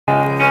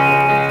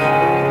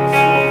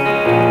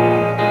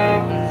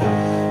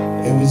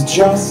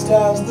just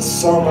as the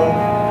summer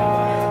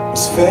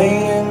was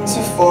fading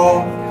to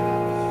fall,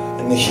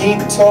 and the heat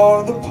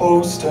tore the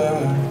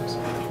posters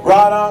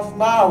right off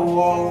my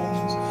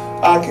walls.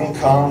 I can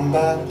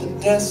combat the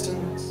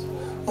distance,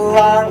 the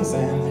lines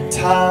and the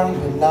time,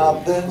 but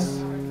not this.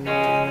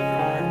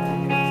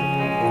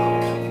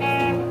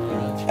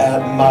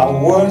 At my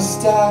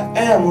worst I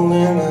am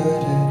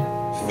limited,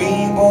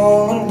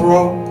 feeble and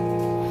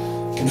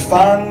broke,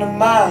 confined to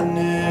my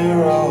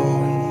narrow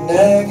and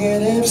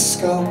negative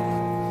scope.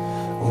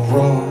 I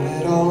wrote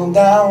it all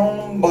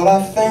down, but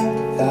I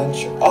think that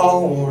you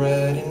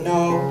already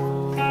know.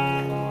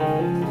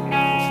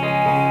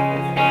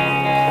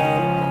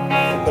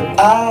 But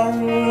I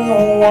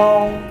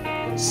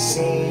won't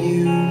see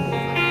you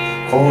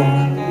for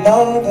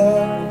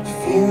another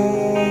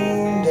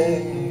few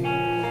days,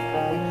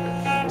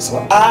 so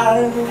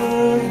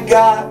I've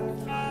got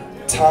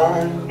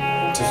time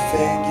to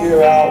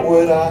figure out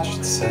what I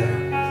should say.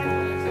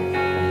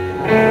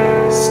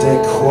 Stay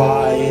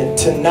quiet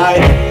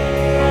tonight.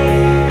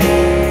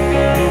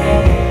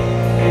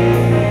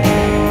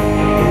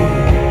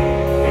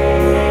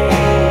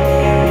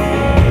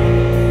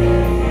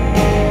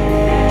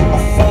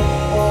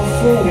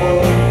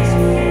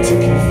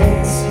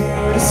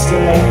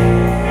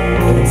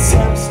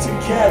 Attempts to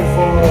get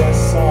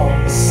voice on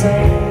the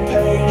same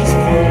page as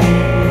brain,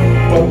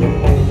 but the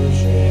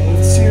merging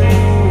of two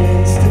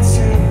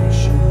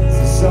institutions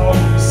is all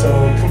so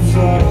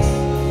complex.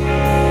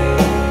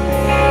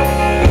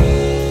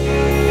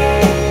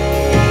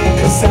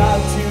 'Cause I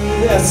do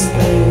this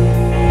thing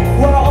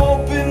where I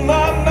open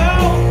my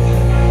mouth,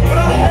 but I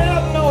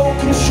have no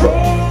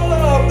control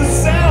of the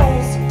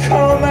sounds that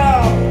come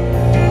out.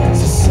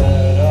 To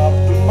set up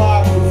the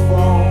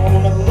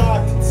microphone, I'd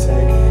like to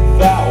take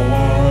that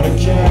one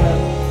again.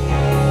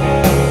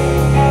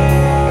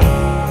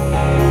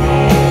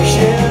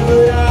 Yeah,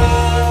 but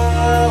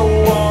I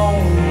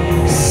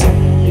won't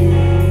see you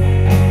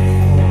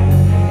for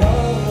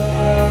another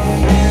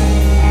few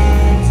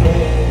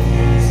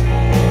days,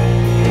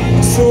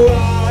 so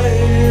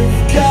I've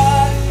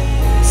got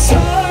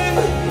time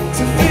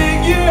to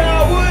figure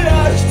out what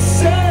I should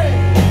say.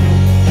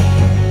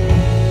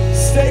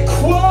 Stay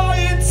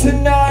quiet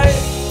tonight.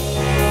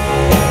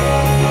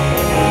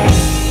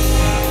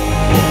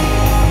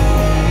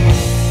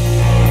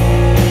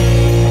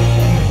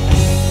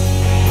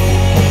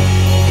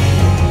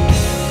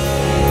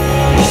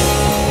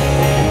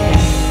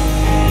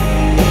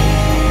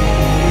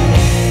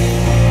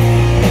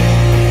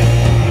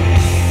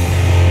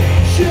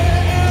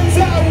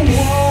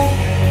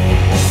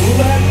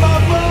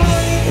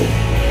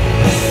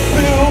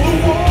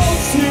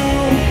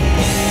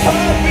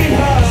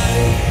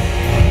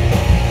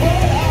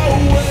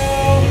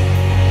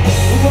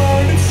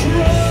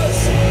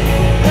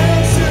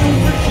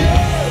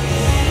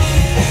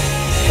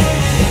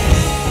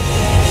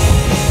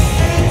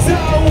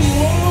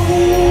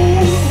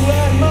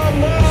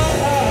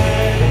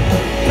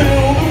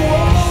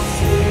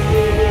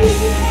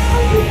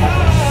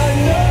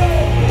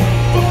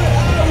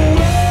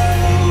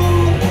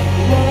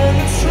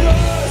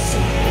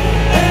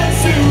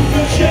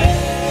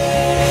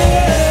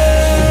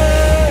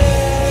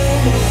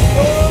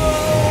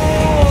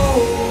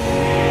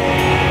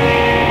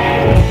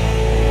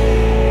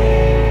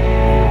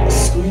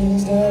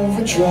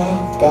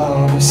 Drop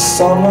out of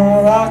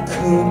summer I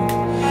could.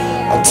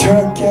 I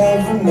took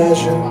every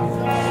measure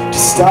to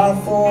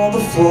stifle the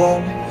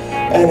flood,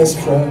 and as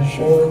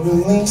pressure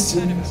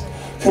releases,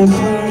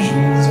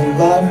 conclusions are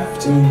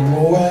left in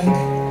the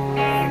wake.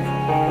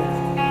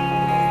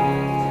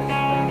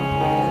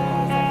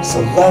 So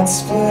let's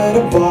split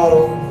a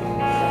bottle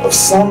of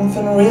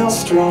something real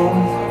strong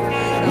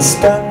and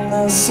spend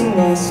this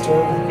semester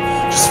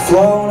just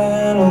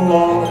floating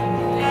along.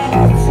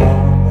 I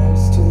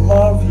promise to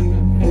love you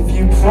if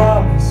you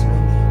promise me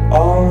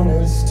honest.